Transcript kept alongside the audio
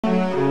Hey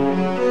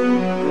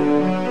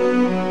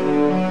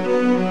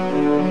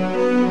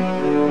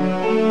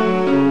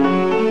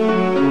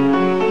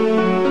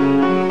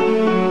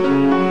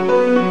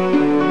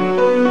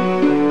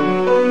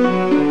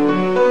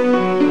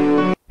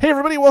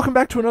everybody, welcome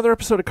back to another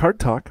episode of Card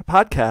Talk, a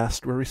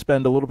podcast where we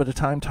spend a little bit of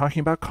time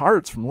talking about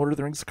cards from Lord of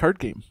the Rings, the card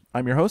game.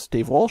 I'm your host,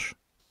 Dave Walsh.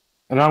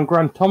 And I'm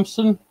Grant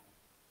Thompson,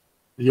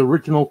 the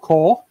original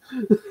core.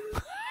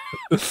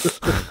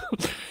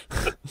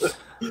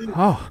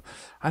 Oh,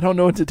 I don't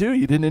know what to do.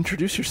 You didn't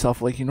introduce yourself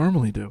like you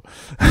normally do.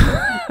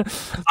 I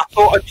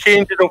thought I'd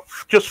change it up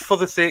just for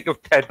the sake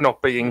of Ted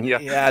not being here.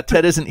 Yeah,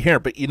 Ted isn't here,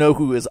 but you know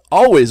who is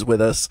always with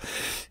us?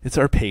 It's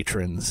our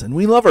patrons, and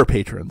we love our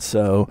patrons.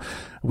 So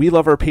we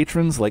love our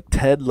patrons like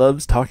Ted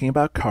loves talking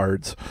about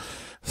cards.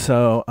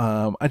 So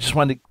I just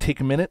wanted to take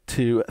a minute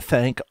to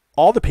thank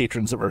all the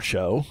patrons of our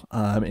show,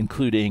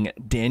 including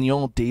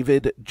Daniel,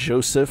 David,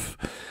 Joseph,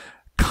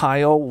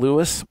 Kyle,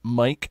 Lewis,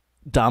 Mike,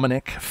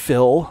 Dominic,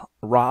 Phil,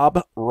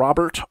 Rob,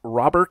 Robert,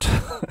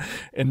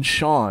 and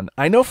Sean.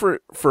 I know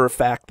for a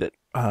fact that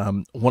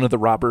one of the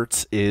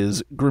Roberts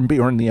is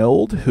Grimbjorn the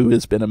Old, who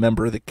has been a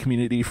member of the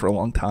community for a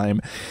long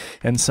time.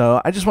 And so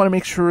I just want to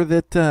make sure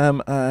that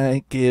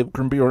I give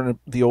Grimbjorn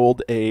the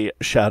Old a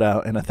shout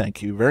out and a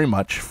thank you very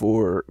much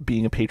for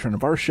being a patron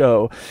of our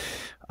show.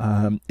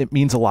 It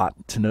means a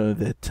lot to know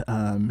that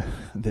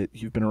that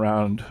you've been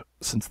around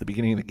since the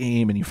beginning of the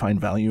game and you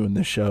find value in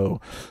this show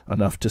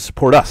enough to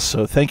support us.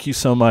 So thank you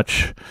so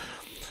much,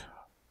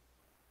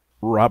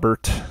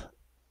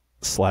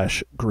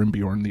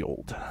 Robert/Grimbjorn the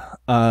Old.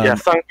 Yeah,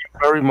 thank you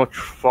very much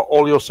for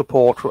all your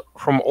support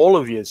from all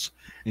of yous.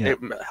 Yeah. It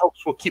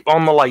helps we'll keep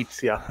on the lights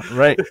here.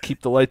 Right,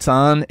 keep the lights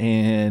on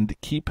and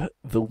keep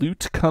the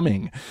loot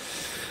coming.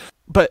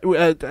 But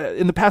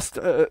in the past,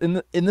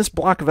 in this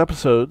block of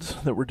episodes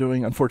that we're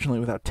doing, unfortunately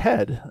without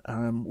Ted,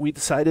 we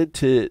decided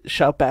to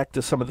shout back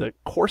to some of the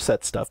core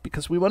set stuff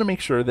because we want to make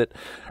sure that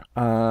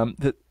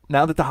that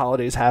now that the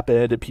holidays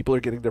happened and people are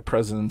getting their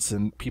presents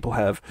and people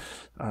have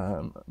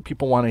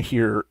people want to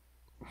hear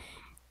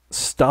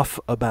stuff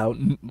about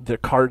the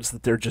cards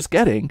that they're just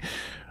getting.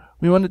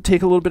 We want to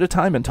take a little bit of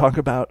time and talk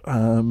about,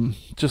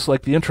 just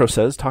like the intro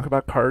says, talk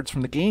about cards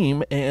from the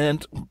game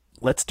and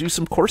let's do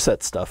some core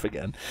set stuff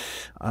again.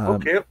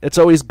 Okay. It's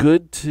always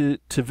good to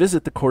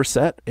visit the core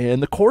set,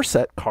 and the core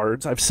set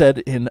cards, I've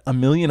said in a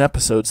million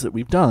episodes that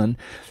we've done,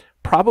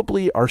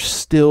 probably are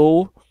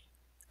still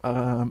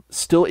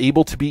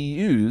able to be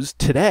used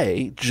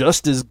today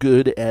just as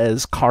good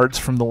as cards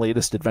from the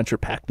latest adventure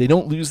pack. They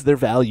don't lose their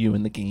value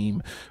in the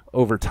game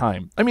over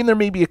time. I mean, there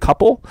may be a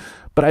couple,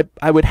 but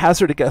I would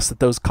hazard a guess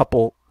that those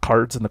couple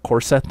cards in the core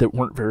set that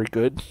weren't very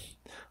good,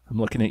 I'm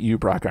looking at you,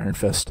 Brock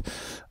Ironfist,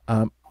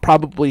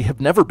 probably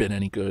have never been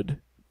any good.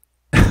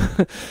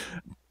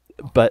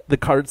 But the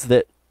cards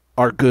that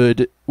are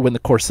good when the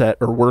core set,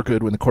 or were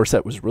good when the core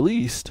set was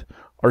released,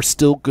 are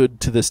still good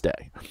to this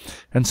day.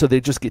 And so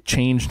they just get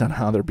changed on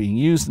how they're being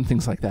used and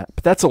things like that.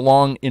 But that's a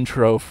long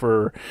intro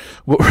for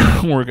what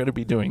we're going to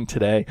be doing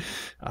today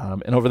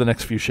and over the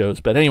next few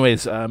shows. But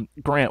anyways,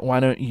 Grant,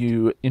 why don't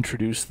you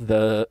introduce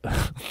the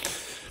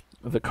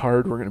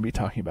card we're going to be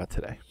talking about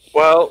today?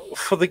 Well,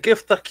 for the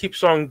gift that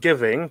keeps on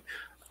giving,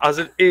 as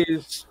it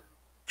is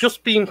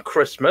just being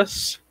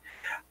Christmas,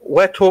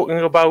 we're talking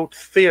about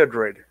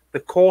Theodred, the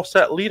core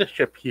set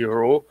leadership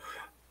hero,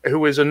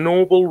 who is a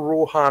noble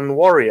Rohan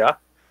warrior,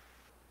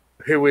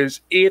 who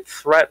is 8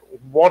 threat,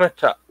 1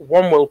 attack,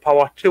 1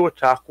 willpower, 2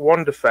 attack,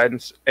 1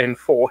 defense, and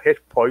 4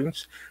 hit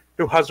points,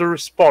 who has a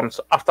response.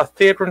 After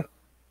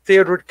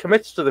Theodred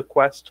commits to the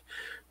quest,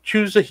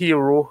 choose a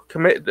hero,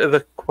 commit to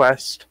the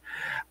quest,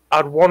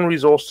 add 1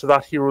 resource to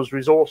that hero's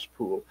resource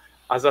pool.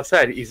 As I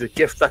said, he's a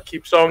gift that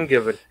keeps on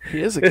giving.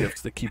 He is a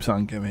gift that keeps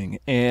on giving.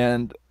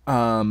 And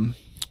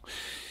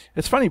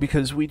it's funny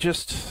because we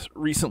just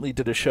recently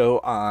did a show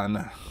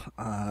on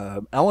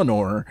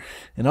Eleanor,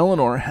 and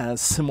Eleanor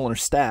has similar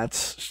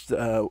stats,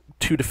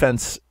 2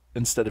 defense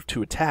instead of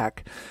 2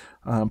 attack.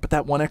 But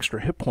that 1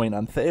 extra hit point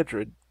on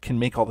Theodred can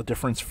make all the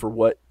difference for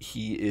what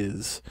he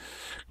is,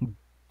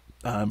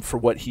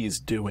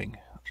 doing.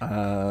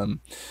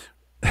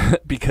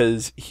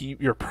 Because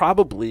you're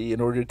probably,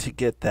 in order to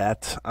get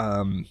that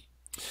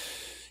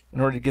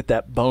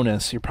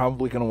bonus, you're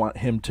probably going to want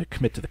him to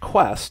commit to the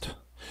quest.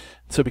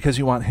 So because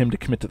you want him to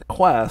commit to the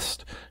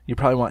quest, you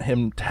probably want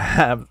him to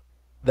have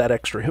that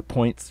extra hit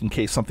points in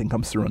case something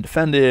comes through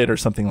undefended or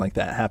something like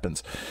that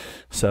happens.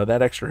 So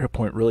that extra hit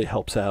point really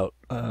helps out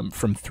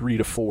from 3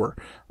 to 4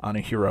 on a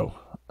hero.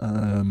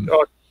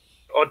 Oh,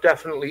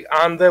 definitely.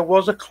 And there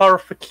was a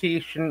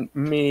clarification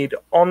made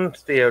on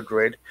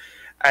Theodred.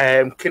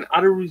 Can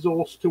add a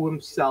resource to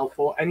himself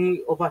or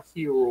any other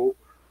hero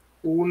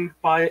owned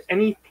by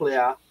any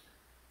player.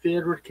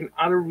 Theodred can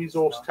add a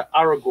resource to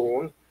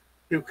Aragorn,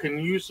 who can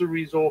use the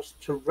resource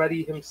to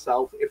ready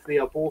himself if they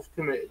are both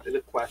committed to the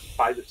quest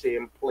by the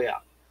same player.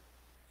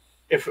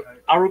 If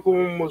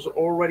Aragorn was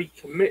already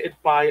committed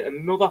by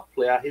another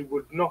player, he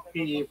would not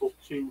be able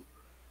to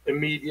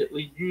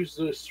immediately use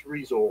this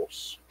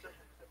resource.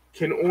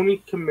 Can only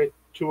commit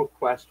to a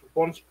quest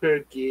once per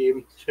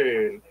game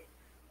turn,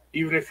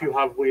 even if you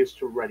have ways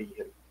to ready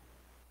him.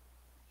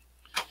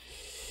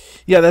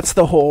 Yeah, that's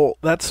the whole.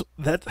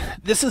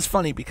 This is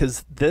funny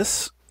because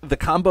the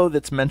combo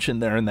that's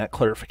mentioned there in that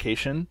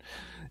clarification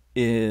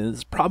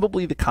is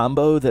probably the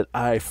combo that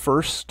I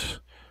first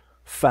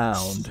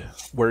found,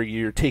 where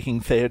you're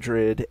taking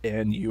Theodred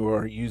and you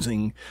are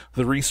using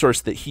the resource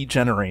that he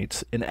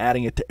generates and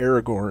adding it to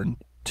Aragorn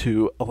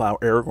to allow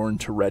Aragorn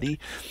to ready.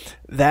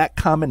 That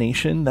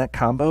combination, that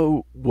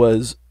combo,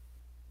 was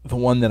the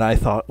one that I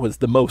thought was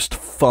the most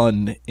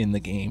fun in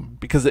the game,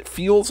 because it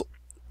feels,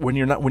 when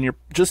you're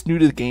just new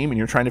to the game and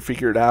you're trying to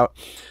figure it out,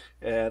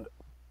 and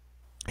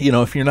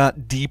if you're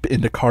not deep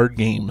into card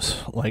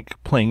games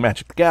like playing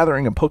Magic the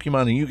Gathering and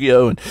Pokemon and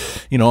Yu-Gi-Oh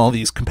and all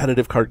these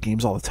competitive card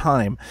games all the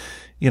time,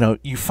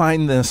 you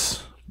find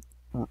this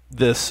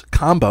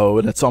combo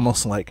and it's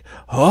almost like,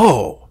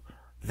 oh,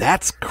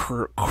 that's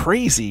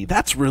crazy.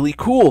 That's really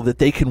cool that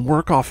they can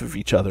work off of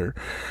each other.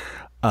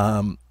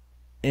 And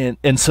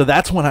so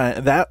that's when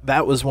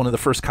that was one of the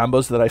first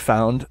combos that I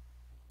found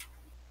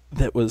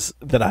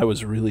that I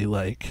was really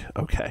like,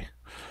 okay,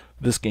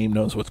 this game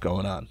knows what's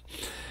going on.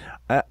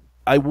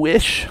 I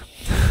wish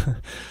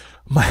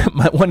my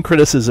one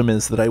criticism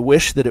is that I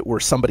wish that it were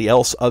somebody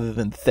else other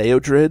than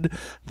Theodred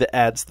that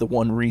adds the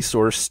one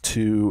resource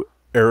to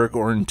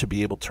Aragorn to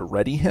be able to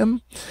ready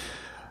him.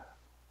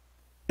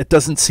 It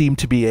doesn't seem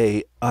to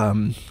be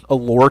a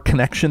lore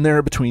connection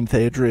there between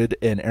Theodred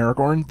and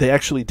Aragorn. They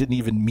actually didn't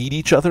even meet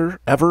each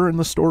other ever in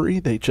the story.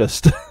 They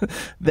just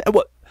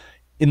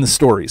in the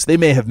stories they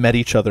may have met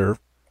each other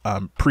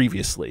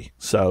previously,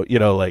 so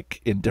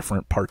like in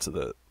different parts of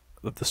the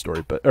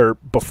story,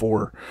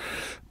 before.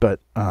 But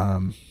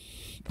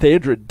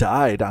Theodred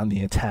died on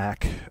the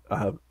attack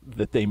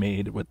that they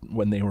made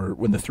when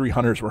the three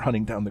hunters were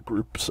hunting down the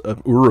groups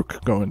of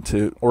Uruk going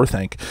to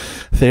Orthanc.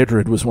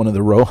 Theodred was one of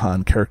the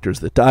Rohan characters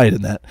that died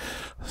in that.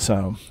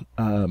 So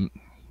in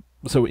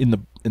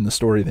the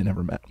story they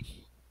never met.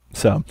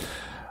 So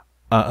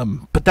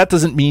but that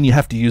doesn't mean you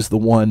have to use the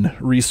one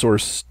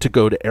resource to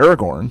go to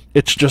Aragorn.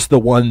 It's just the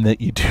one that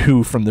you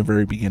do from the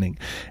very beginning.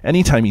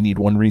 Anytime you need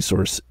one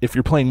resource, if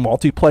you're playing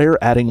multiplayer,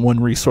 adding one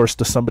resource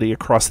to somebody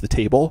across the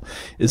table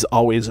is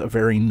always a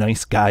very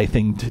nice guy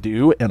thing to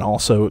do, and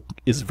also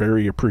is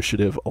very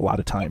appreciative a lot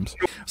of times.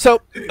 So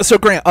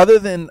Grant, other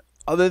than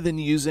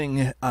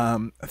using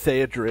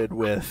Theodred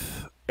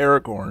with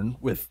Aragorn,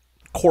 with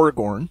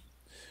Korgorn,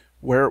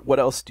 what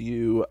else do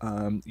you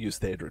use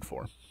Theodred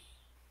for?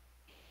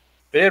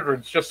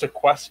 Theodred's just a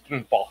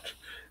question bot.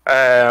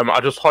 I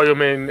just hire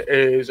him in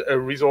as a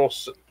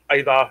resource,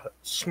 either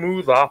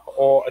smoother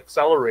or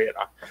accelerator,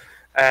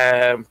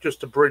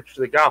 just to bridge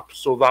the gap,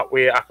 so that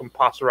way I can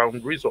pass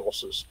around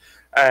resources.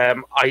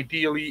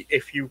 Ideally,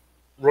 if you're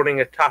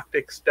running a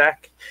tactics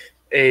deck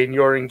and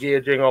you're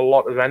engaging a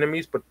lot of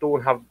enemies but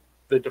don't have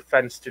the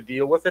defense to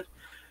deal with it,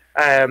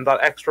 that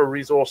extra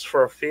resource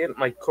for a feint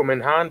might come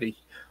in handy.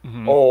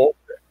 Mm-hmm. Or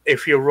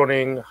if you're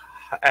running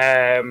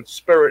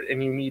Spirit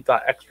and you need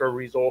that extra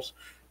resource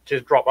to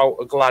drop out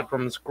a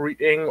Gladrum's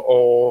Greeting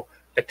or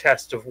a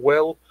Test of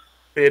Will,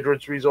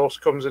 Theodred's resource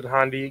comes in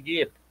handy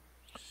again.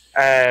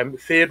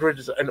 Theodred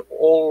is an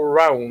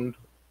all-round,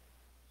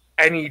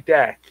 any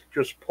deck,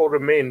 just put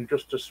him in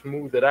just to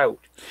smooth it out.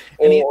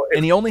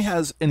 And he only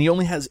has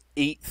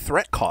 8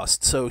 threat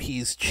cost, so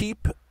he's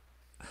cheap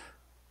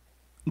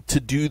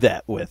to do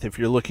that with if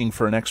you're looking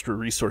for an extra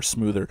resource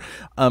smoother.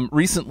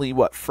 Recently,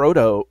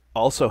 Frodo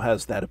also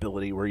has that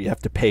ability where you have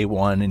to pay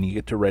 1 and you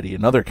get to ready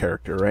another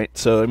character, right?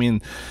 So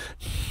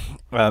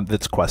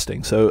that's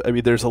questing. So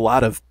there's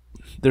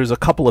a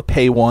couple of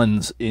pay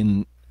 1s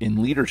in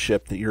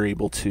leadership that you're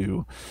able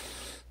to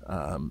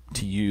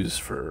use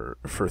for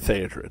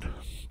Theodred.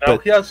 Now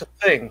here's the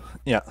thing.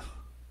 Yeah.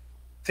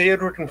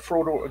 Theodred and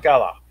Frodo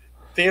together.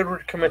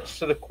 Theodred commits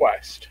to the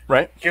quest.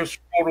 Right. Gives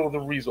Frodo the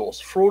resource.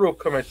 Frodo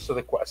commits to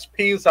the quest.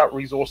 Pays that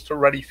resource to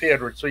ready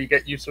Theodred so you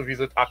get use of his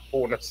attack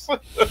bonus.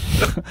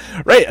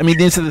 Right.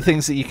 These are the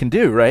things that you can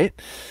do, right?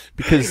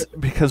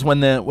 Because when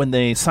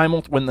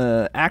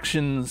the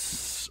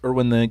actions or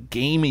when the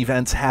game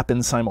events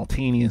happen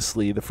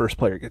simultaneously, the first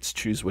player gets to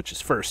choose which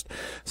is first.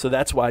 So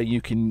that's why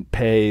you can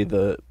give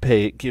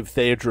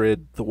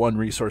Theodred the one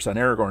resource on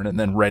Aragorn and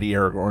then ready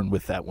Aragorn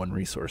with that one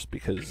resource,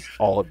 because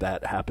all of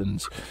that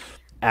happens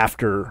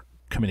after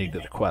committing to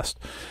the quest.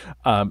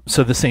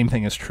 So the same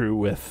thing is true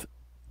with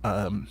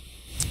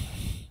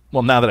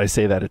well, now that I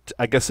say that,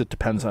 I guess it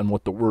depends on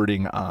what the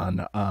wording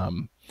on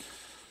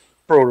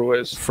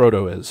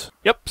Frodo is.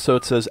 Yep. So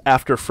it says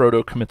after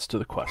Frodo commits to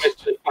the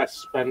quest. I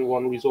spend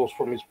 1 resource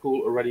from his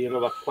pool to ready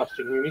another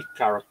questing unique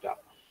character.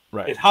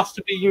 Right. It has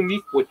to be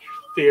unique, which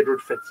Theodred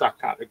fits that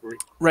category.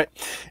 Right.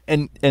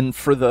 And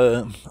for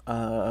the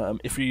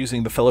if you're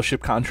using the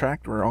Fellowship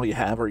contract where all you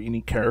have are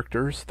unique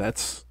characters,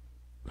 that's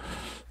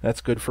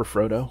good for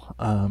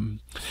Frodo.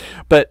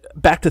 But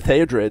back to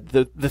Theodred.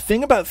 The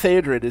thing about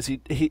Theodred is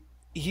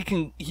he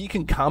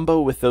can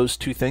combo with those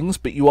two things,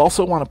 but you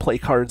also want to play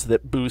cards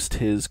that boost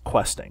his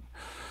questing.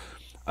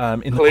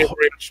 In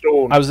Calabrian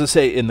Stone. I was going to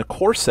say, in the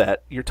core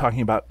set, you're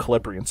talking about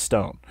Calabrian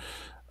Stone.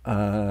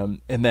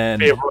 And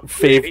then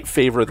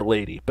Favor of the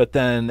Lady. But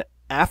then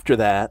after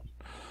that,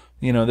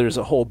 there's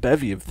a whole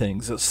bevy of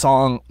things. The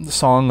song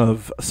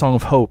of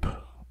Hope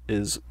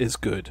is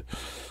good.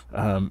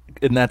 And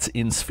that's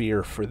in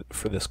Sphere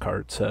for this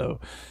card. So,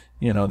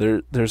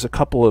 there's a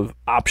couple of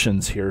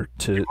options here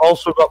to. You've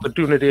also got the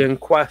Dunedain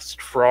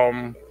Quest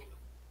from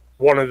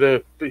one of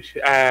the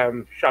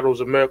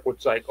Shadows of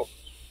Mirkwood cycle.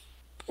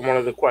 From one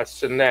of the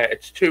quests in there.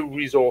 It's 2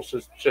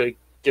 resources to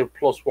give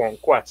 +1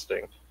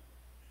 questing.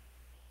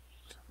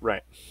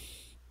 Right.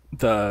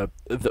 All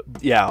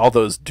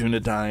those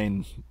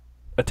Dunedain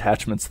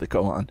attachments that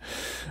go on.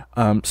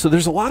 So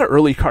there's a lot of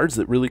early cards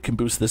that really can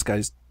boost this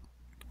guy's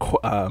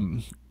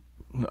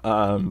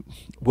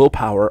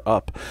willpower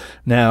up.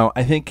 Now,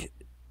 I think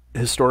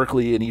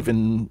historically and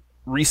even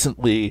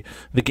recently,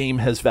 the game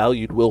has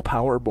valued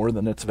willpower more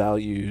than it's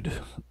valued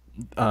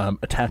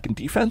attack and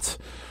defense.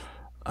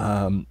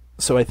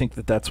 So I think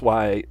that's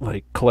why,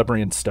 like,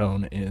 Calabrian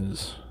Stone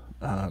is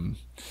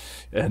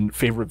and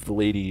Favor of the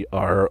Lady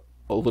are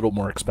a little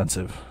more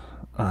expensive.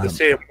 The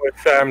same with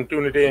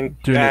Dunedain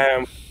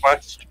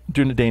Quest.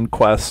 Dunedain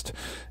Quest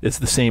is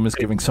the same as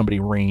giving somebody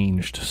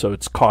ranged, so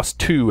it's cost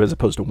 2 as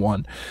opposed to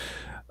 1.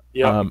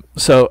 Yeah.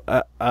 So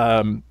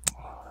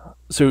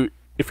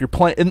if you're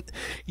playing, and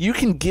you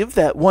can give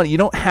that 1. You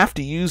don't have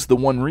to use the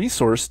 1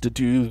 resource to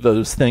do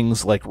those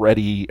things like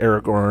ready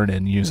Aragorn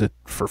and use it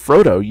for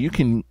Frodo. You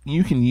can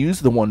use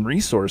the 1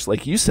 resource,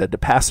 like you said, to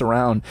pass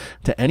around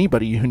to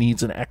anybody who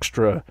needs an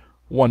extra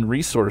 1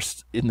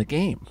 resource in the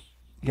game.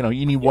 You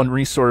need 1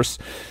 resource.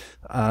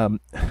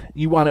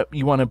 You want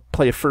to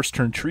play a first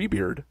turn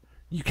Treebeard,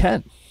 you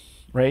can,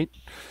 right?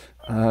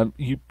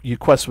 You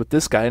quest with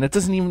this guy, and it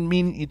doesn't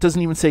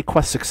even say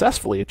quest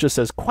successfully. It just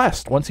says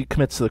quest once he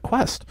commits to the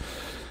quest.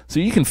 So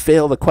you can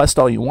fail the quest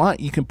all you want.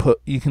 You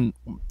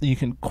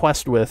can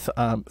quest with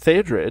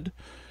Theodred,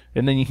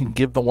 and then you can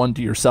give the 1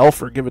 to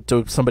yourself or give it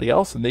to somebody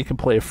else, and they can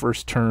play a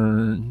first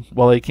turn.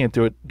 Well, they can't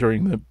do it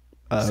during the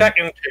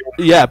second turn.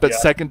 Yeah, but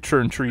second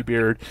turn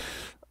Treebeard.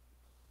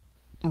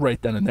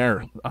 Right then and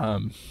there.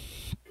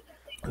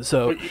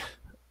 So,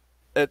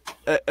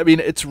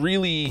 it's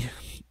really.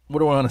 What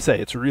do I want to say?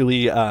 It's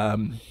really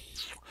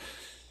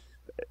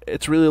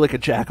like a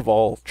jack of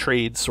all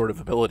trades sort of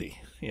ability,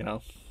 Yeah,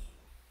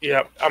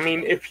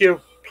 if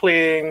you're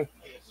playing,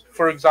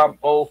 for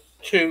example,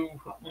 2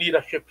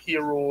 leadership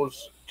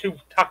heroes, 2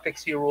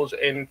 tactics heroes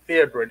in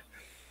Theodred.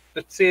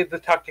 Let's say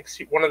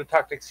one of the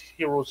tactics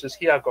heroes is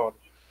Hiagon.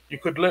 You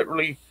could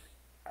literally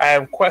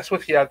quest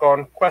with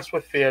Hiagon, quest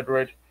with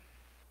Theodred.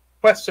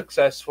 Quest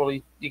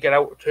successfully, you get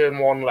out turn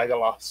 1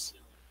 Legolas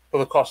for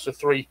the cost of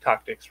 3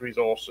 tactics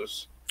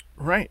resources.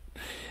 Right.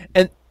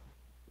 And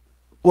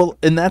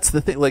that's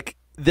the thing. Like,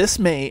 this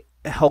may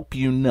help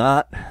you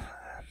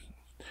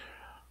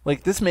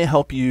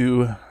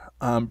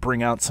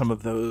bring out some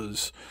of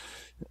those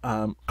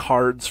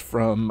cards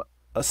from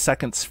a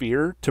second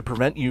sphere to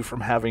prevent you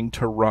from having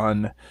to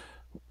run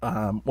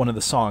one of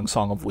the Song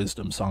of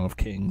Wisdom, Song of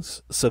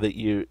Kings, so that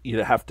you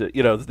have to,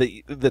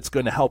 that's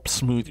going to help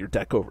smooth your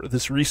deck over.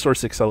 This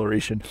resource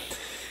acceleration,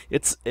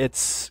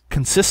 it's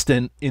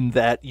consistent in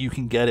that you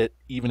can get it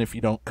even if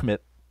you don't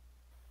commit,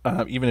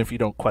 even if you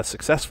don't quest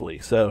successfully.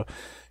 So,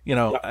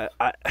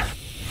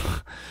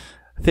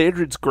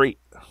 Theodred's great.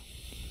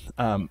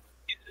 I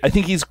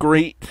think he's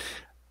great,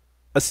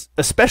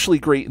 especially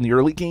great in the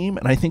early game.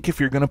 And I think if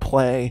you're going to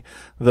play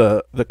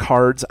the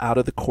cards out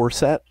of the core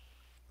set,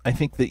 I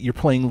think that you're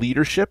playing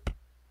leadership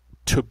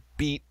to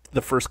beat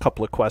the first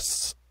couple of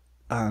quests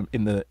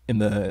in the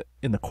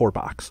core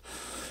box,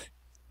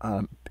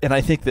 and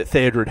I think that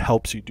Theodred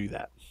helps you do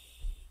that.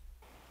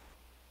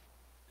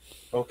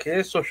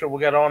 Okay, so shall we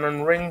get on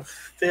and ring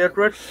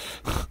Theodred?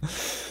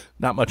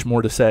 Not much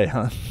more to say,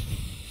 huh?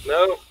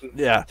 No.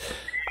 Yeah,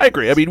 I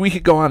agree. We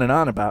could go on and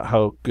on about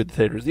how good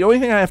Theodred is. The only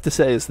thing I have to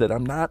say is that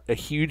I'm not a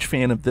huge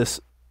fan of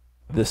this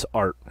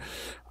art.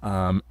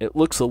 It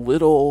looks a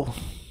little.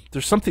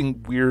 There's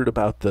something weird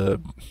about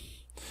the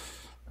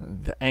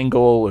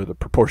angle or the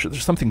proportion.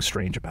 There's something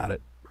strange about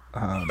it.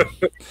 I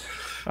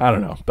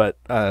don't know, but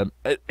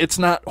it's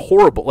not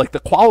horrible. Like, the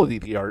quality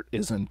of the art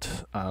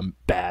isn't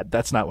bad.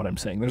 That's not what I'm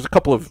saying. There's a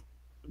couple of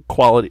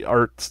quality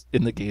arts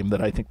in the game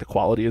that I think the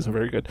quality isn't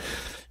very good.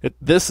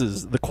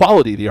 The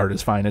quality of the art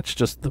is fine. It's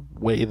just the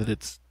way that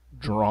it's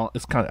drawn.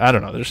 It's kind of, I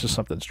don't know. There's just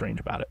something strange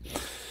about it.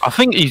 I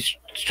think he's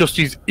just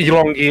his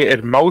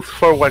elongated mouth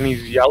for when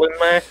he's yelling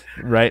there.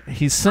 Right.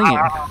 He's singing.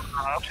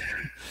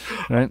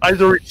 Right?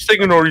 Either he's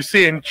singing or he's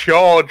saying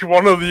charge,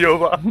 one or the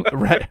other.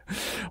 Right.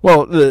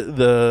 Well,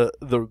 the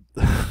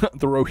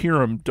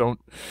Rohirrim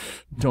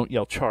don't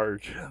yell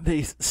charge.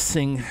 They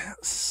sing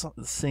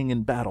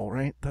in battle,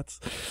 right? That's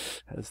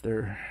as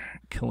they're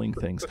killing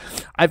things.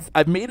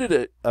 I've made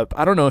it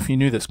I don't know if you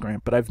knew this,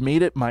 Grant, but I've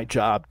made it my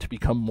job to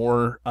become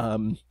more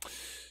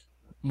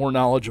more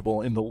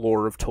knowledgeable in the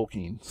lore of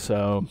Tolkien.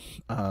 So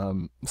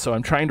so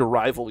I'm trying to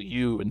rival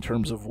you in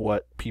terms of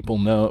what people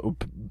know,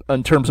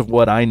 in terms of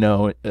what I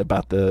know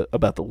about the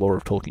lore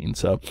of Tolkien.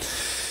 So,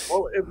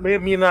 well, it may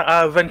mean that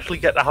I eventually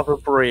get to have a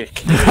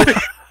break.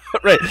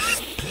 right.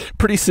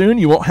 Pretty soon,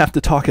 you won't have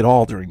to talk at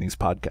all during these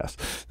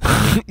podcasts.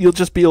 You'll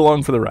just be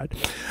along for the ride.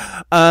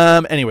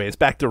 Anyways,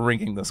 back to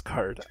ringing this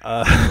card.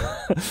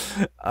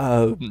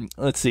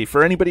 Let's see.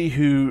 For anybody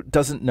who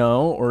doesn't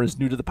know or is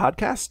new to the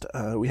podcast,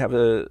 we have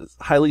a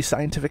highly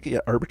scientific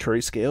yet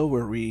arbitrary scale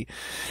where we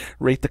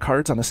rate the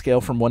cards on a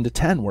scale from 1 to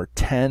 10, where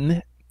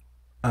 10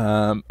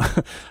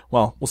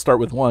 well, we'll start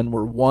with 1,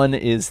 where 1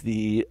 is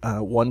the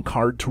one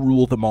card to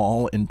rule them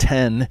all, and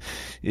 10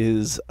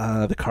 is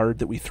the card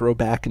that we throw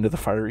back into the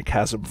fiery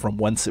chasm from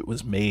whence it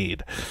was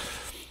made.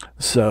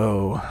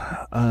 So,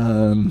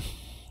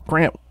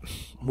 Grant,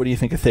 what do you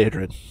think of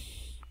Theodred?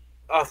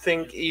 I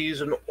think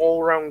he's an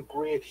all-round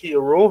great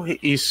hero.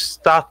 His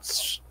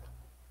stats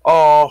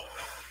are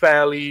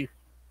fairly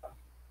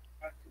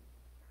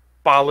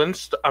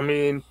balanced. I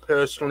mean,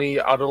 personally,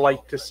 I'd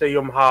like to see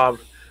him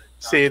have,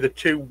 say, the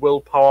 2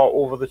 willpower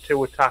over the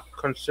 2 attack,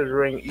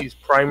 considering his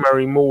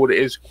primary mode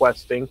is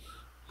questing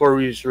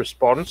for his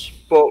response.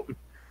 But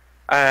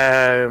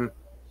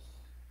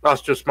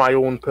that's just my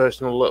own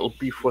personal little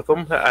beef with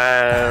him.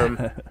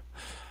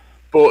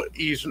 But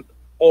he's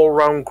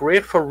all-round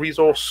great for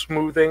resource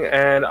smoothing,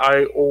 and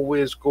I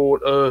always go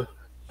to,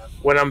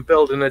 when I'm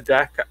building a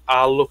deck,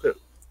 I'll look at,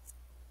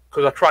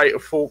 because I try to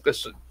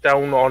focus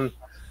down on,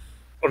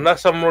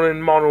 unless I'm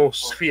running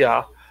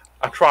monosphere,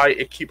 I try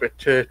to keep it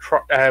to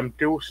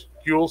dual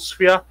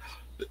sphere,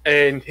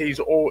 and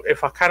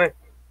if I kind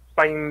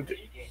find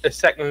a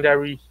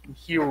secondary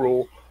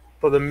hero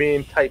for the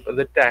main type of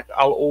the deck,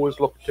 I'll always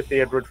look to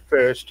Theodred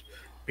first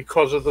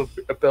because of the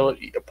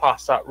ability to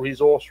pass that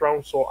resource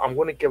round. So I'm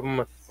going to give him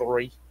a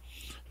 3.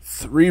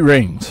 3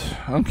 rings.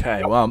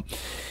 Okay, well,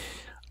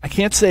 I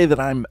can't say that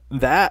I'm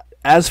that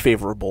as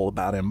favorable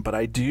about him, but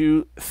I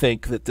do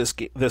think that this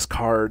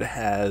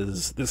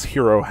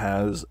hero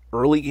has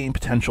early game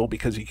potential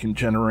because he can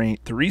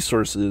generate the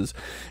resources,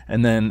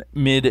 and then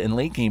mid and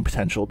late game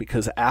potential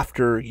because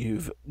after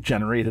you've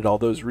generated all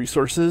those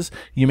resources,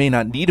 you may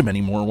not need him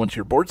anymore once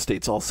your board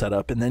state's all set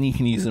up, and then you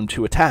can use him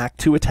to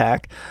attack.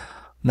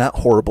 Not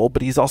horrible,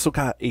 but he's also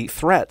got a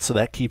threat, so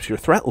that keeps your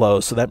threat low,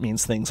 so that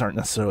means things aren't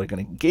necessarily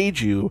going to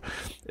engage you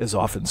as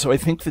often. So I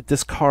think that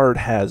this card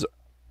has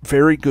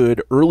very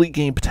good early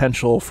game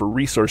potential for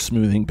resource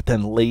smoothing, but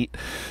then late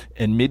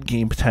and mid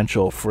game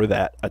potential for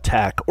that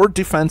attack or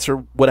defense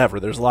or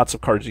whatever. There's lots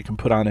of cards you can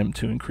put on him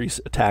to increase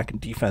attack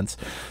and defense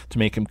to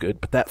make him good.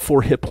 But that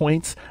 4 hit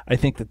points, I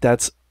think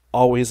that's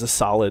always a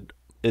solid.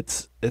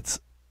 It's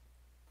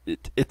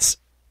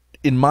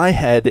in my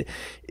head,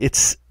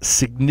 it's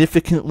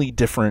significantly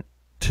different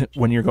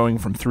when you're going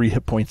from 3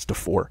 hit points to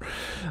 4.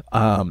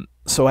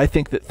 So I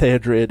think that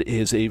Theodred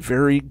is a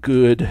very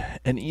good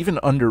and even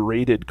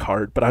underrated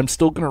card, but I'm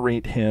still going to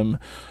rate him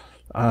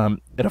at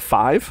a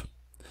 5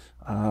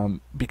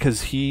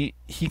 because he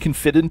can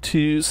fit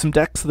into some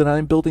decks that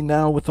I'm building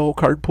now with the whole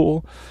card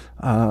pool.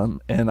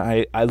 And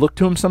I look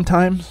to him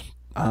sometimes,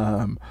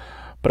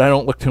 but I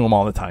don't look to him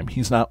all the time.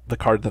 He's not the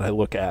card that I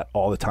look at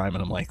all the time,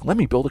 and I'm like, let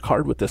me build a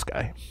card with this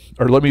guy,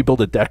 or let me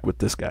build a deck with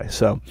this guy.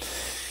 So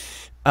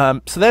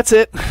that's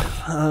it.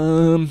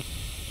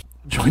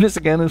 Join us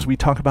again as we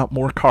talk about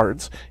more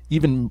cards,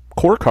 even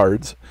core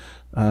cards,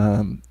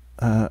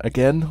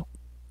 again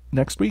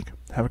next week.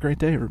 Have a great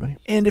day, everybody.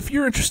 And if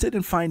you're interested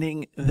in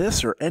finding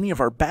this or any of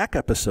our back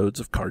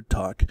episodes of Card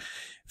Talk,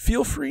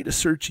 feel free to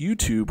search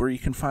YouTube, where you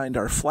can find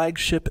our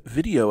flagship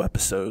video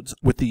episodes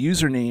with the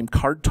username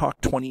Card Talk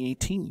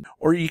 2018.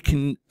 Or you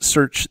can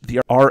search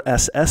the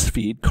RSS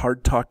feed,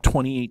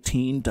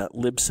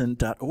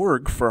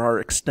 cardtalk2018.libsyn.org, for our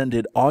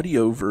extended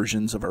audio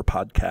versions of our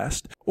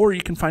podcast. Or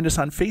you can find us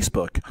on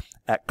Facebook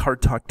at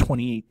Card Talk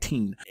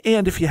 2018.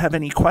 And if you have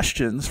any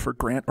questions for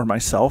Grant or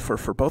myself, or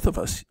for both of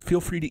us,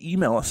 feel free to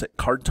email us at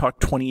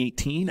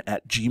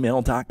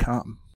cardtalk2018@gmail.com.